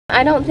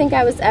I don't think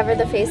I was ever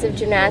the face of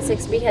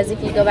gymnastics, because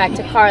if you go back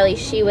to Carly,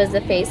 she was the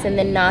face, and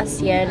then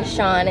Nastia and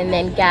Sean, and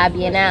then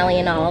Gabby and Allie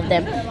and all of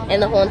them,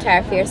 and the whole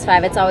entire Fierce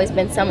Five. It's always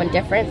been someone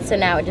different, so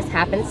now it just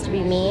happens to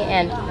be me,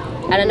 and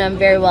I don't know, I'm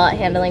very well at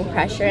handling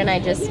pressure, and I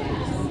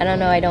don't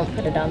know, I don't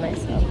put it on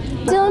myself.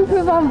 Still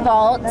improve on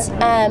vault.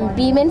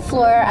 Beam and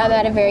floor, I'm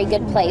at a very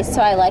good place,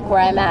 so I like where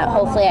I'm at.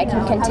 Hopefully I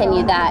can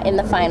continue that in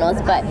the finals,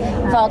 but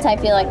vault, I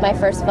feel like my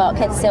first vault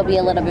could still be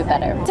a little bit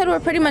better. I said we're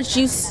pretty much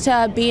used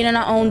to being in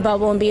our own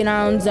bubble and being in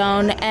our own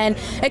zone, and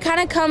it kind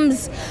of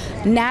comes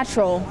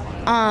natural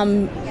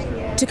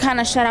to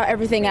kind of shut out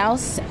everything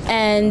else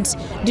and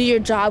do your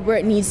job where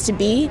it needs to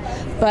be.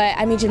 But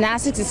I mean,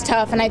 gymnastics is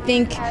tough, and I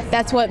think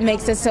that's what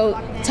makes us so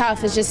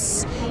tough, is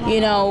just, you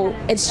know,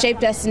 it's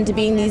shaped us into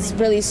being these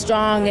really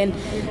strong and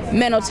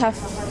mental tough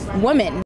women.